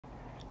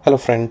Hello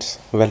friends,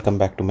 welcome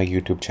back to my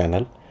YouTube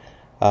channel.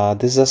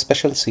 This is a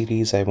special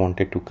series I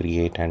wanted to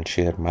create and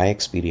share my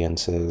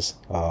experiences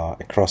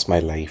across my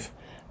life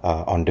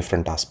on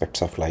different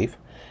aspects of life.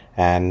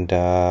 And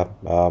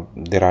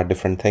there are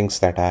different things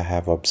that I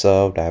have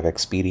observed, I have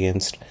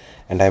experienced,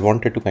 and I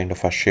wanted to kind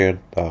of share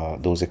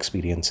those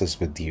experiences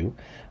with you.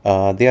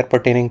 They are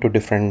pertaining to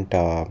different,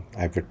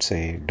 I would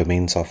say,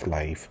 domains of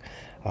life,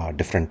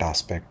 different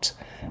aspects.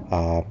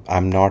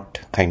 I'm not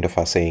kind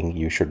of saying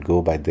you should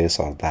go by this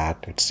or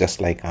that. It's just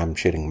like I'm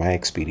sharing my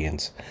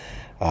experience.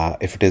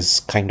 If it is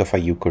kind of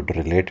you could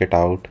relate it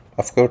out,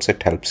 of course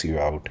it helps you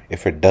out.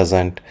 If it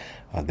doesn't,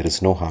 there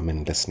is no harm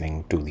in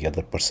listening to the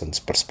other person's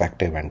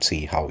perspective and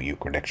see how you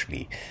could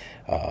actually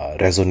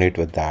resonate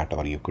with that,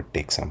 or you could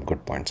take some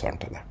good points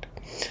onto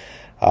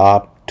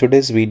that.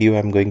 Today's video,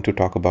 I'm going to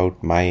talk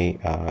about my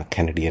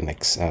Canadian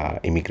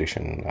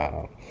immigration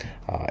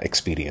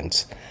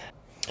experience.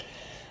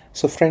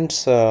 So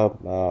friends,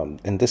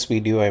 in this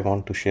video I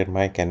want to share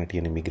my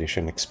Canadian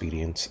immigration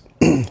experience.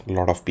 A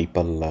lot of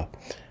people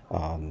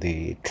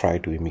they try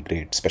to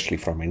immigrate, especially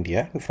from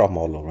India and from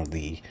all over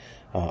the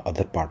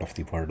other part of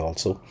the world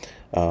also.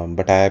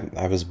 But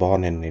I was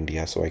born in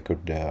India, so I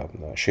could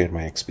share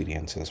my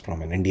experiences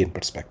from an Indian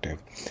perspective.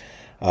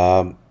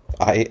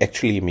 I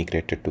actually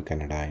immigrated to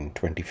Canada in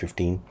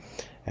 2015,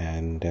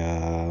 and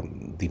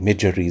the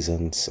major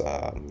reasons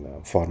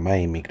for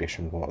my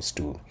immigration was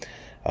to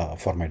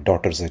for my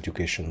daughter's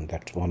education.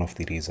 That's one of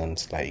the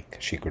reasons, like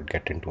she could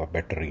get into a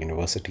better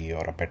university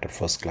or a better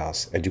first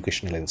class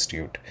educational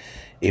institute.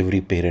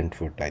 Every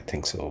parent would, I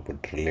think so,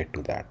 would relate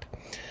to that.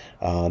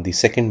 The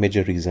second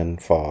major reason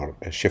for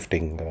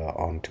shifting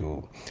on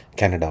to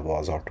Canada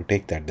was, or to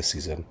take that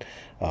decision,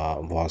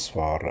 was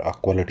for a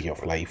quality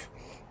of life.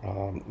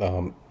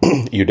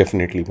 You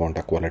definitely want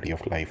a quality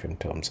of life in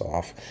terms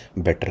of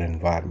better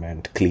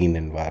environment, clean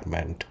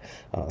environment,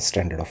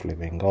 standard of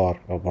living, or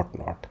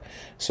whatnot.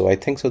 So I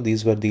think so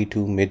these were the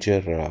two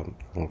major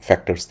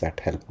factors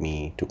that helped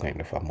me to kind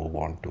of move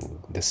on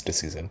to this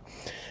decision.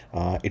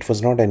 It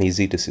was not an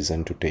easy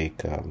decision to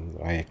take.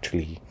 I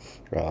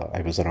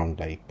was around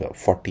like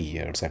 40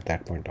 years at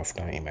that point of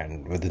time,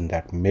 and within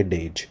that mid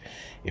age,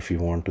 if you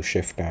want to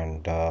shift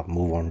and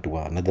move on to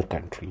another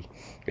country,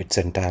 it's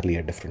entirely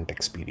a different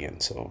experience.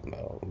 So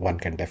one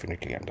can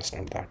definitely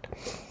understand that.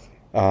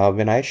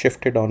 When I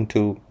shifted on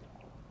to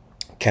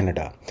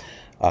Canada,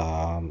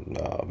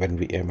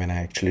 when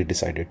I actually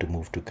decided to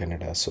move to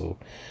Canada. So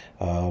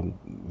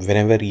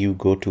whenever you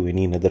go to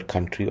any another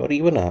country, or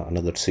even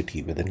another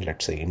city within,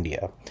 let's say,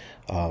 India,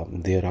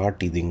 there are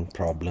teething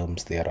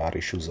problems, there are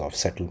issues of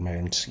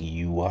settlements.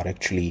 You are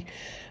actually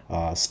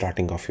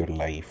starting off your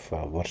life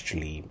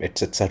virtually.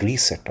 It's a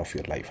reset of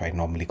your life. I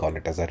normally call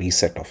it as a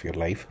reset of your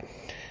life,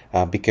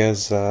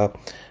 because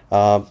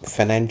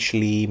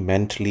financially,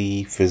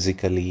 mentally,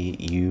 physically,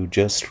 you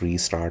just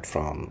restart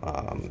from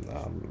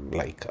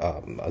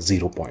a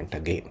 0 point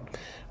again.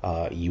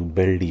 You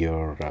build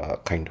your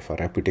kind of a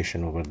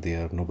reputation over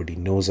there. Nobody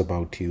knows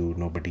about you.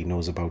 Nobody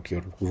knows about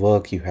your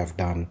work you have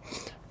done.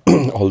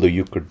 Although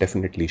you could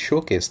definitely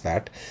showcase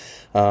that,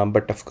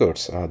 but of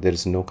course there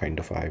is no kind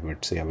of, I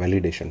would say, a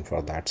validation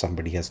for that.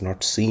 Somebody has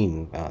not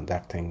seen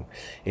that thing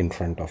in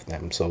front of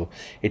them, so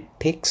it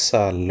takes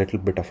a little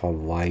bit of a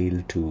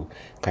while to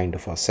kind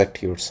of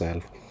set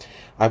yourself.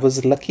 I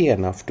was lucky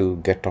enough to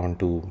get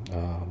onto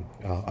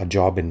a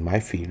job in my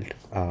field.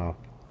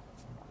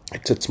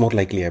 It's more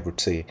likely, I would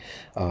say,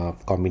 a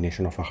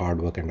combination of a hard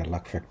work and a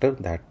luck factor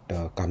that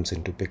comes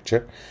into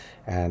picture.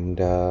 And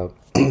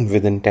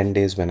within 10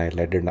 days, when I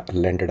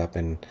landed up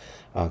in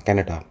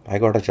Canada, I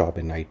got a job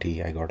in IT.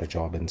 I got a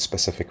job in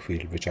specific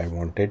field which I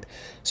wanted.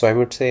 So I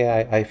would say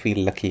I feel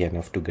lucky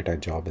enough to get a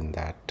job in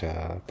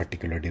that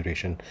particular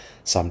duration.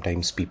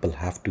 Sometimes people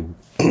have to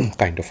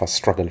kind of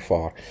struggle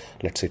for,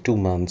 let's say, 2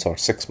 months or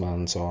 6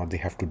 months, or they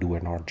have to do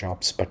an odd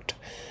jobs. But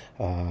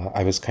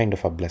I was kind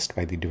of blessed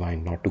by the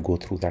divine not to go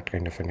through that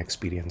kind of an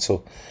experience.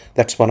 So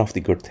that's one of the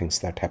good things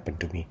that happened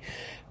to me.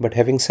 But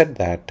having said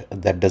that,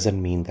 that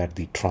doesn't mean that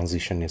the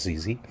transition is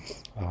easy.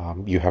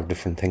 You have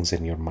different things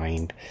in your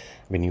mind.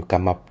 When you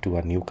come up to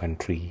a new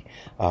country,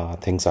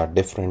 things are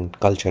different,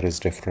 culture is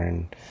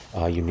different.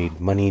 You need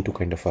money to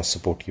kind of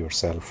support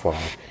yourself for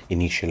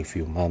initial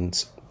few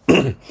months.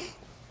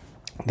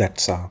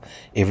 That's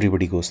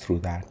everybody goes through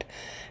that,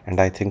 and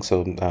I think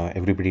so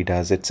everybody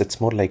does. It's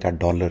more like a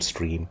dollar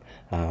stream.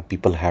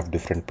 People have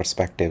different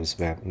perspectives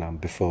when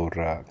before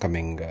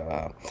coming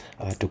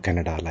to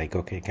Canada, like,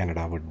 okay,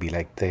 Canada would be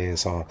like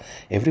this, or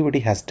everybody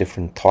has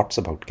different thoughts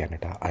about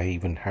Canada. I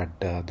even had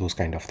those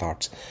kind of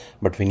thoughts,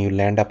 but when you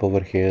land up over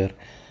here,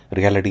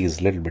 reality is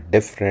a little bit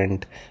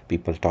different.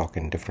 People talk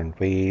in different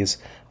ways.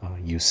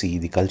 You see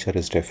the culture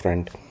is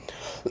different.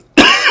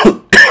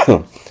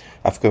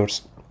 Of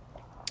course,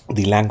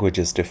 the language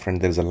is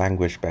different. There is a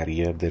language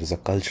barrier, there is a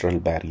cultural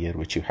barrier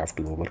which you have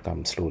to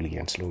overcome slowly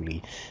and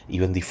slowly.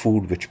 Even the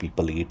food which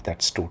people eat,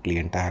 that's totally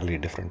entirely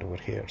different over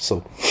here.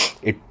 So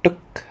it took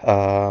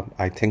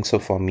I think so,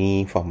 for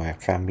me, for my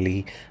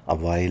family, a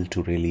while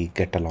to really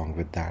get along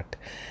with that.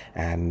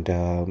 And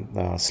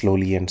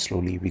slowly and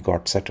slowly we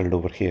got settled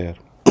over here.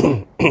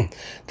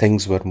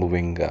 Things were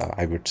moving,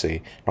 I would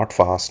say, not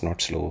fast,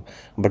 not slow,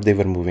 but they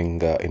were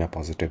moving in a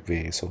positive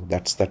way. So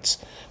that's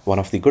one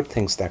of the good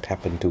things that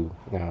happened to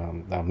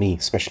me,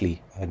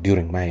 especially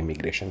during my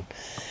immigration.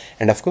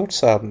 And of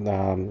course,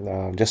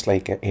 just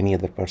like any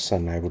other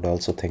person, I would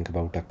also think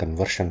about a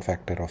conversion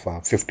factor of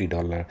a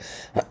 $50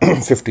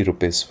 50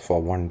 rupees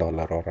for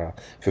 $1, or a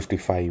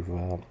 55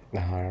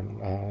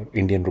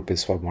 Indian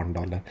rupees for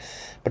 $1.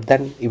 But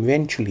then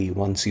eventually,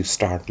 once you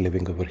start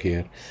living over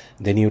here,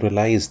 then you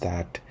realize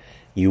that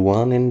you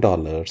earn in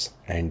dollars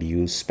and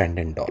you spend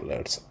in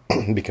dollars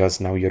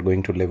because now you're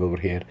going to live over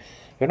here.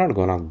 You're not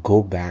gonna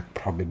go back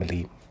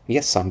probably.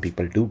 Yes, some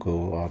people do go,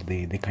 or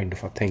they kind of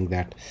think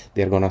that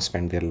they're gonna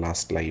spend their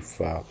last life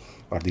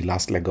or the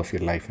last leg of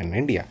your life in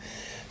India.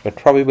 But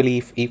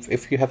probably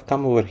if you have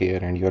come over here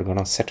and you're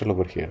gonna settle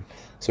over here,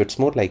 so it's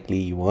more likely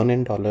you earn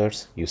in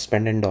dollars, you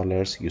spend in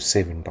dollars, you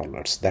save in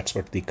dollars. That's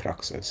what the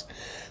crux is.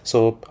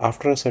 So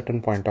after a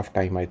certain point of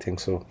time, I think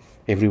so,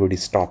 everybody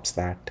stops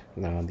that.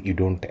 You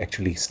don't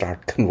actually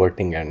start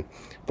converting and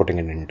putting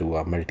it into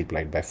a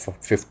multiplied by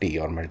 50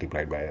 or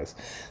multiplied by a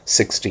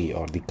 60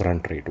 or the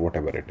current rate,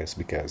 whatever it is,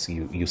 because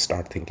you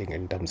start thinking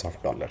in terms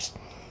of dollars.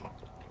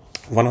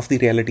 One of the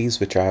realities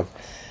which I have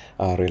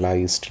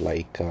realized,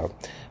 like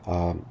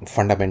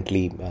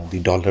fundamentally, the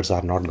dollars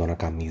are not gonna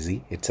come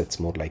easy. It's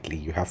more likely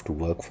you have to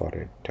work for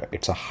it.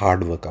 It's a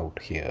hard work out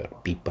here.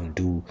 People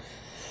do.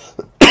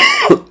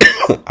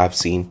 I've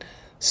seen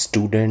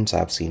students,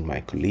 I've seen my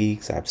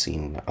colleagues, I've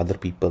seen other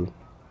people.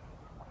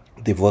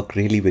 They work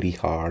really very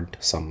hard.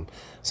 Some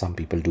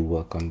people do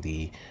work on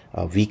the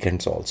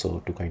weekends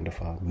also to kind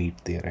of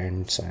meet their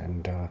ends.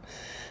 And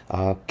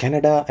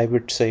Canada, I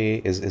would say,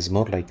 is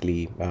more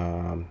likely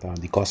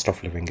the cost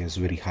of living is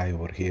very high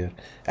over here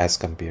as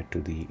compared to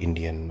the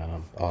Indian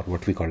or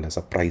what we call as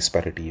a price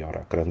parity or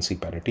a currency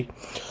parity.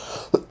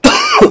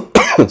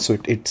 So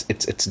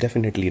it's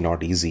definitely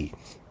not easy.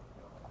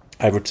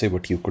 I would say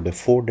what you could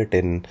afford it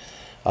in,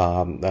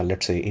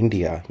 let's say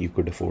India, you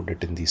could afford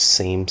it in the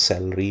same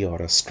salary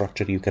or a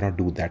structure. You cannot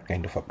do that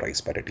kind of a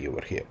price parity over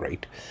here,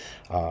 right?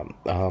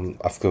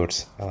 Of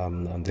course,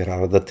 there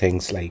are other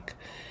things like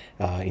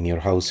in your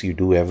house you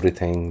do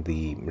everything.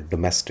 The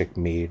domestic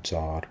maids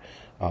or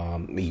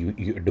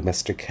you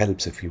domestic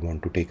helps, if you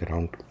want to take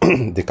around,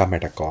 they come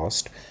at a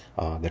cost.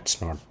 That's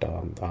not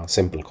a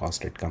simple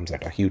cost. It comes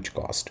at a huge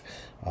cost.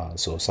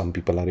 So some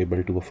people are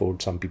able to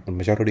afford, some people,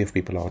 majority of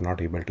people are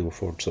not able to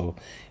afford. So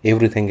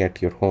everything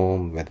at your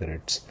home, whether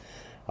it's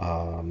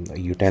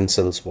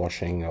utensils,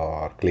 washing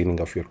or cleaning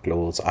of your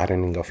clothes,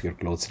 ironing of your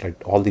clothes, right?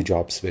 All the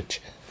jobs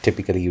which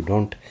typically you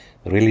don't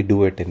really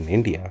do it in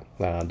India,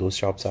 those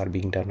jobs are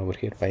being done over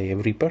here by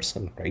every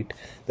person, right?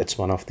 That's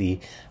one of the,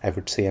 I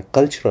would say, a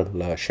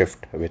cultural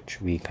shift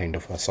which we kind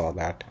of saw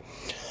that.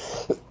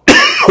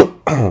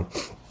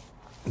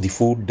 The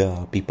food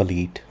people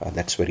eat,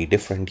 that's very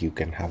different. You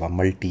can have a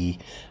multi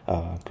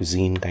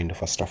cuisine kind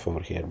of a stuff over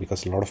here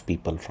because a lot of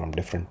people from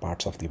different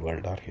parts of the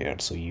world are here.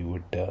 So you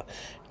would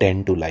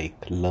tend to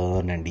like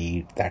learn and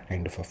eat that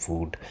kind of a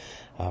food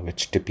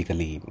which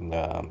typically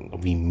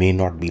we may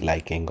not be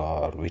liking,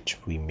 or which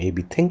we may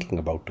be thinking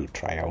about to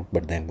try out.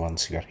 But then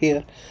once you're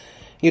here,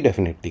 you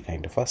definitely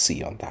kind of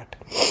see on that.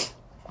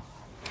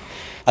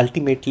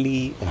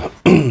 Ultimately,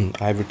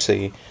 I would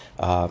say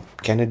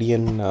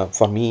Canadian,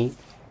 for me,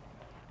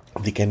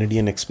 the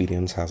Canadian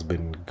experience has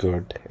been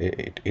good.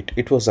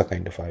 It was a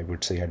kind of, I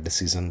would say, a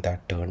decision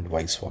that turned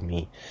wise for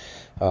me.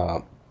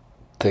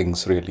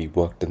 Things really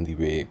worked in the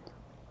way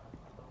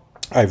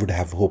I would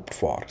have hoped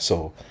for.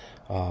 So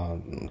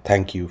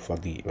thank you for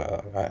the,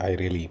 I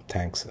really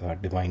thanks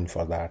Divine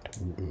for that.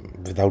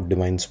 Without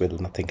Divine's will,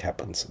 nothing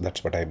happens.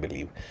 That's what I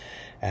believe.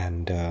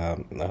 And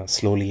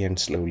slowly and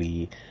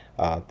slowly,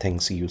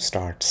 things you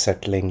start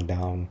settling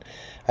down.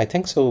 I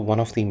think so. One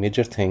of the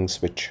major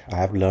things which I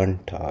have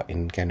learned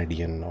in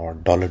Canadian or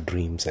dollar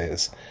dreams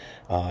is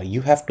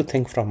you have to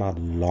think from a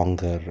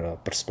longer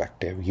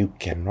perspective. You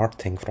cannot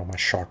think from a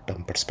short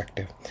term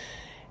perspective.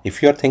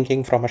 If you're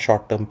thinking from a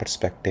short term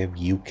perspective,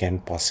 you can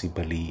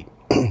possibly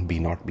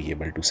not be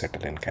able to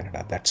settle in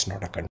Canada. That's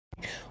not a country,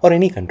 or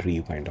any country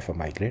you kind of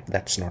migrate,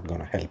 that's not going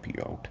to help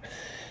you out.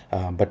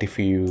 But if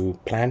you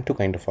plan to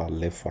kind of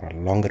live for a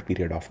longer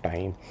period of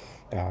time,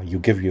 you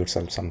give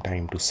yourself some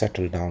time to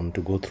settle down,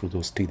 to go through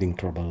those teething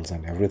troubles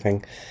and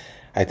everything.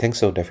 I think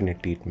so.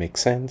 Definitely, it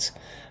makes sense.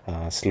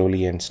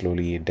 Slowly and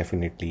slowly, it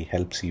definitely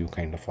helps you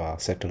kind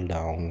of settle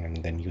down, and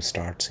then you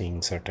start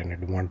seeing certain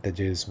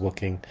advantages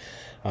working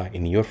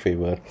in your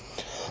favor.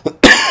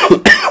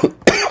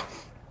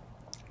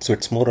 So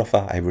it's more of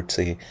a, I would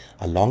say,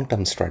 a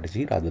long-term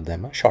strategy rather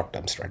than a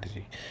short-term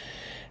strategy.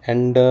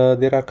 And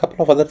there are a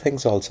couple of other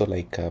things also,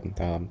 like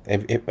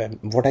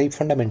what I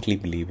fundamentally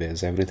believe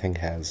is everything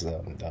has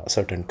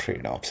certain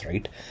trade-offs,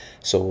 right?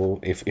 So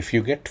if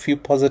you get few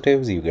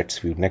positives, you get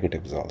few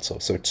negatives also.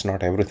 So it's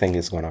not everything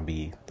is gonna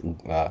be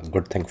a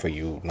good thing for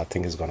you,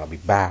 nothing is gonna be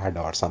bad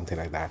or something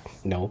like that.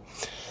 No.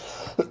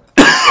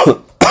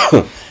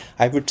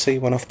 I would say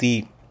one of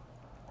the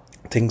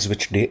things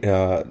which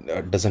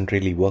doesn't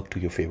really work to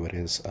your favor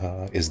is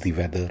the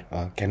weather.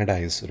 Canada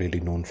is really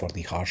known for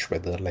the harsh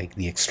weather, like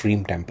the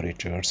extreme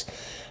temperatures.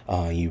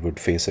 You would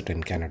face it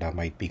in Canada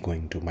might be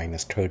going to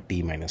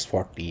 -30,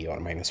 -40, or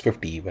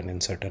 -50 even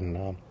in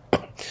certain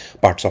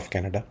parts of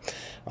Canada.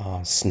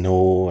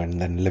 Snow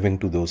and then living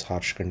to those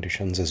harsh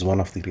conditions is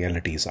one of the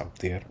realities out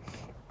there.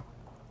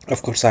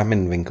 Of course, I'm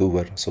in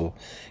Vancouver, so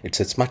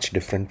it's much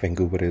different.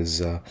 Vancouver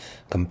is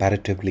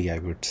comparatively, I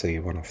would say,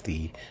 one of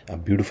the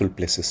beautiful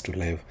places to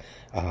live.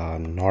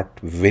 Not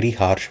very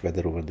harsh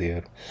weather over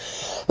there,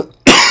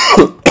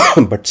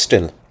 but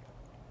still,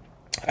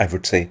 I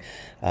would say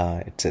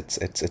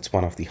it's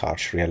one of the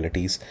harsh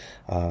realities.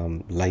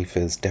 Life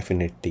is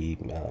definitely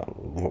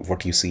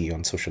what you see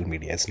on social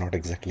media. It's not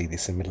exactly the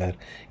similar.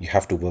 You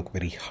have to work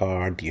very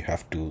hard. You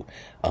have to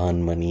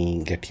earn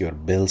money, get your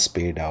bills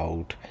paid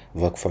out,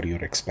 work for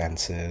your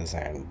expenses,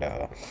 and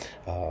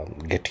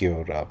get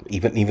your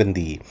even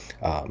the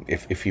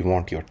if you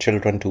want your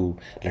children to,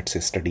 let's say,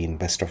 study in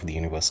best of the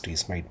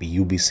universities, might be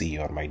UBC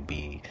or might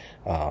be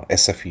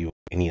SFU,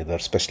 any other,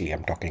 especially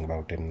I'm talking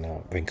about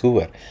in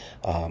Vancouver.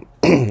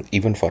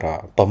 Even for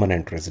a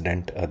permanent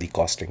resident, the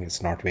costing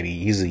is not very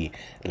easy.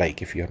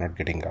 Like if you're not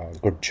getting a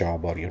good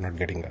job or you're not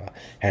getting a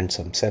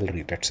handsome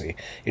salary, let's say,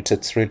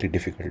 it's really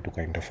difficult to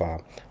kind of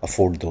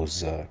afford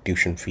those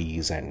tuition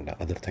fees and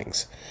other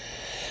things.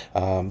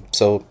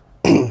 So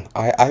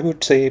I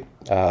would say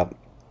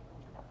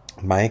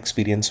my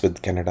experience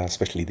with Canada,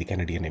 especially the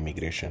Canadian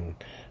immigration,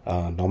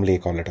 normally I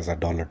call it as a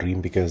dollar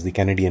dream, because the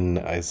Canadian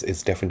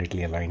is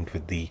definitely aligned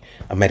with the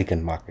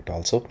American market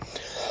also.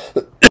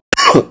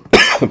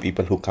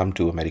 People who come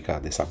to America,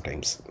 they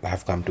sometimes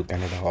have come to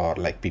Canada, or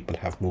like people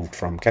have moved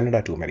from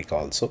Canada to America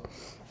also.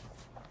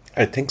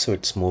 I think so.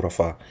 It's more of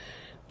a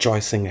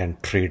choosing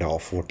and trade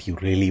off what you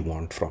really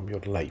want from your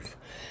life.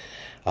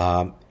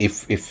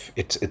 If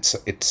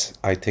it's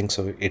I think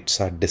so, it's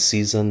a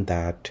decision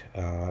that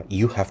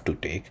you have to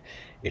take.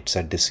 It's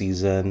a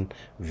decision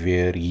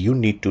where you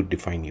need to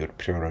define your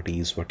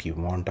priorities, what you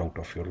want out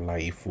of your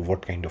life,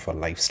 what kind of a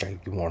lifestyle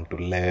you want to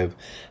live,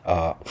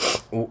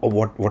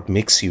 what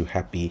makes you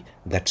happy.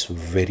 That's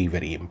very,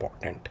 very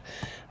important.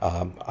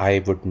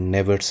 I would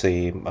never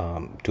say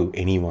to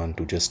anyone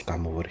to just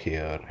come over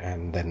here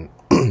and then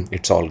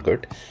it's all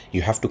good.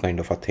 You have to kind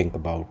of think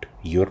about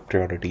your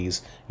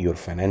priorities, your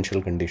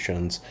financial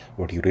conditions,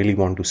 what you really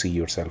want to see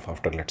yourself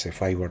after, let's say,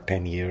 5 or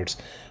 10 years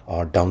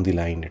or down the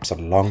line. It's a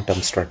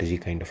long-term strategy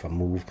kind of a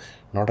move,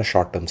 not a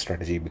short-term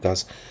strategy,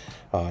 because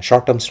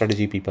short-term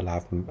strategy people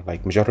have,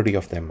 like majority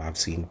of them, I've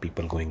seen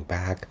people going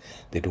back.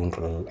 They don't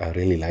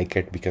really like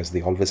it because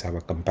they always have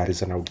a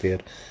comparison out there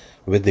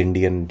with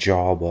Indian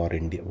job or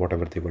India,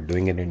 whatever they were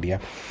doing in India.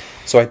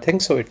 So I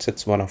think so.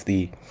 It's one of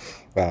the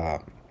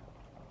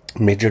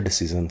major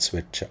decisions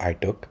which I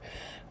took.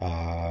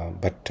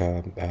 But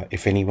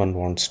if anyone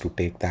wants to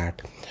take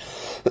that,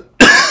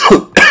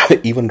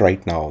 even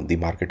right now, the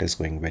market is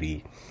going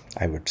very,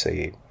 I would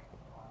say,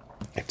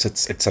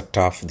 it's a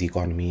tough. The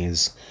economy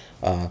is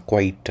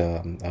quite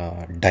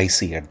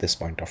dicey at this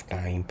point of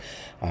time.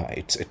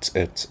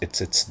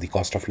 It's the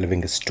cost of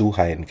living is too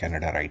high in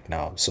Canada right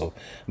now. So,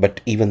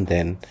 but even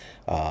then,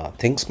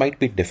 things might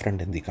be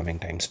different in the coming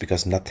times,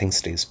 because nothing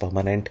stays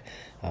permanent.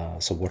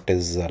 So what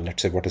is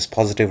let's say what is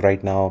positive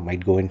right now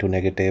might go into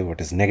negative.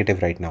 What is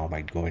negative right now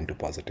might go into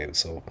positive.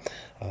 So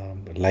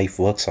life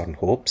works on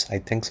hopes, I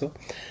think so.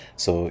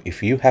 So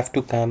if you have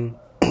to come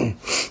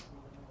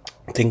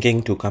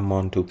thinking to come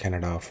on to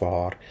Canada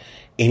for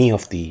any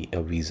of the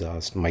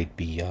visas, might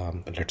be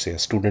let's say a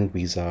student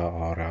visa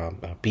or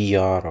a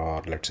PR,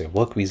 or let's say a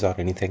work visa or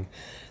anything,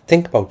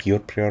 think about your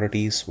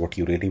priorities, what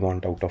you really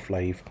want out of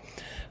life.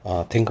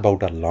 Think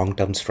about a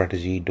long-term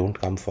strategy. Don't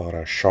come for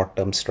a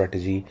short-term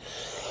strategy.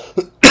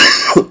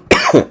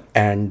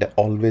 And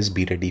always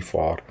be ready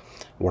for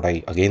what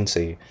I again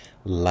say,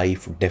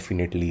 life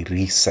definitely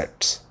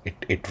resets.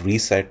 It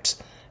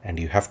resets, and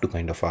you have to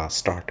kind of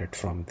start it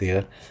from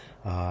there.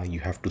 You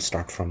have to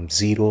start from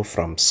zero,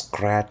 from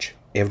scratch.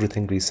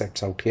 Everything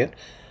resets out here.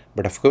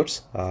 But of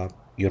course,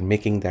 you're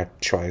making that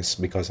choice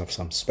because of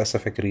some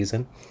specific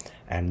reason,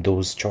 and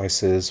those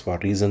choices or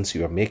reasons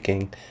you are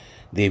making,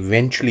 they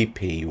eventually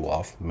pay you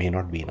off. May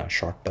not be in a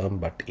short term,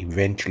 but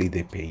eventually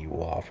they pay you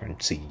off.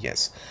 And see,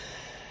 yes,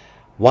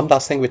 one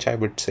last thing which I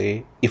would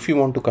say, if you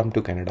want to come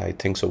to Canada, I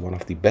think so one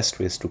of the best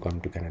ways to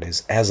come to Canada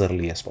is as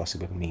early as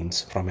possible.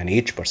 Means from an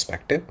age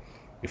perspective,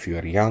 if you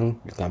are young,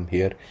 you come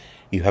here,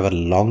 you have a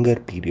longer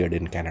period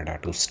in Canada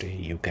to stay.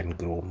 You can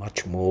grow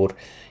much more.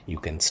 You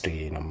can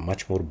stay in a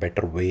much more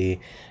better way.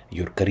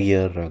 Your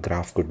career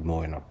graph could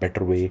move in a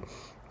better way.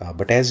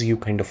 But as you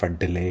kind of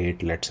delay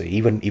it, let's say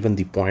even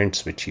the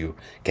points which you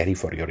carry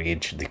for your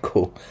age, they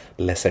go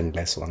less and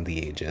less on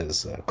the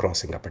ages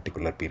crossing a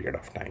particular period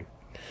of time.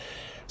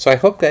 So I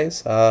hope,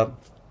 guys,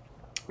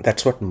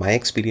 that's what my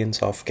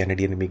experience of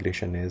Canadian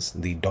immigration is,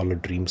 the dollar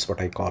dreams, what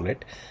I call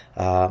it.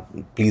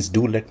 Please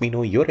do let me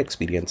know your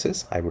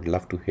experiences. I would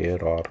love to hear,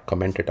 or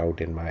comment it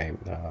out in my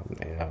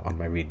on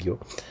my video,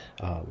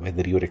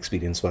 whether your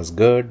experience was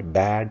good,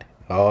 bad,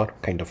 or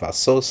kind of a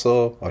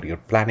so-so, or you're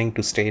planning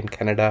to stay in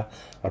Canada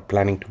or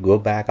planning to go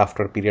back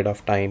after a period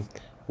of time.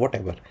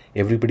 Whatever,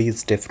 everybody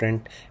is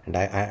different, and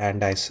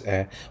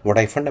what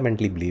I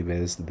fundamentally believe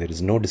is there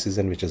is no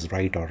decision which is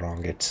right or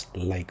wrong. It's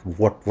like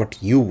what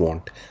you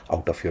want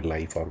out of your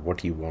life, or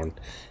what you want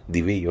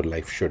the way your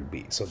life should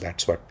be. So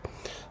that's what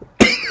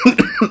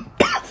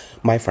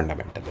my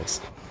fundamental is.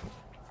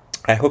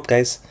 I hope,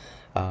 guys,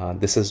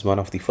 this is one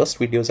of the first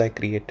videos I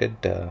created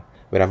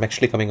where I'm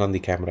actually coming on the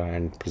camera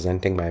and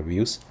presenting my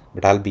views,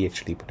 but I'll be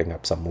actually putting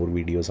up some more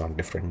videos on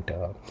different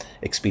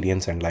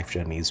experience and life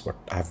journeys, what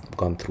I've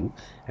gone through,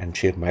 and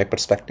share my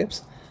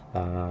perspectives.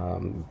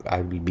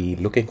 I will be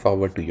looking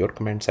forward to your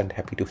comments and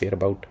happy to hear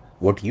about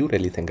what you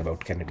really think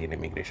about Canadian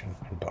immigration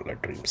and dollar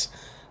dreams.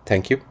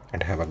 Thank you,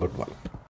 and have a good one.